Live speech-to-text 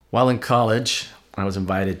While in college, I was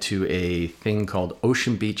invited to a thing called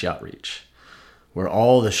Ocean Beach Outreach, where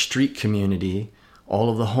all the street community, all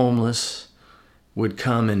of the homeless, would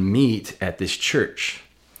come and meet at this church.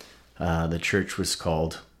 The church was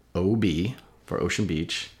called OB for Ocean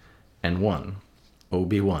Beach and One,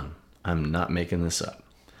 OB1. I'm not making this up.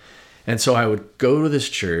 And so I would go to this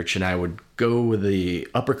church and I would go with the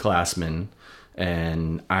upperclassmen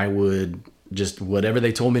and I would just, whatever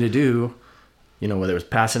they told me to do, you know, whether it was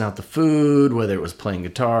passing out the food, whether it was playing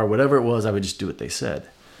guitar, whatever it was, I would just do what they said.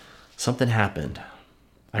 Something happened.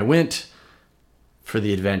 I went for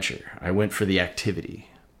the adventure. I went for the activity.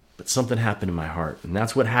 But something happened in my heart. And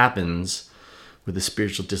that's what happens with the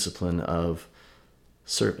spiritual discipline of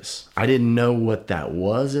service. I didn't know what that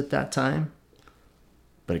was at that time,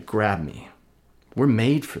 but it grabbed me. We're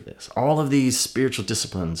made for this. All of these spiritual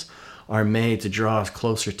disciplines are made to draw us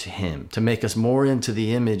closer to Him, to make us more into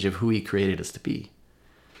the image of who He created us to be.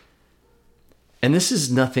 And this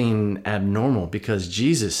is nothing abnormal because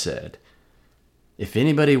Jesus said, if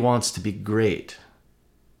anybody wants to be great,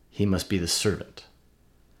 he must be the servant.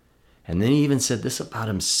 And then He even said this about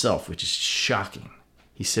Himself, which is shocking.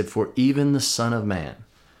 He said, for even the Son of Man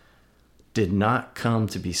did not come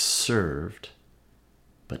to be served,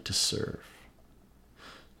 but to serve.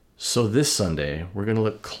 So this Sunday, we're going to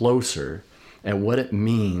look closer at what it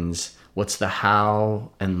means, what's the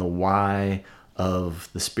how and the why of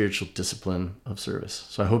the spiritual discipline of service.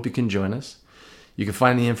 So I hope you can join us. You can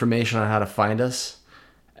find the information on how to find us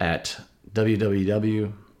at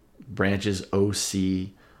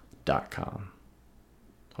www.branchesoc.com.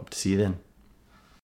 Hope to see you then.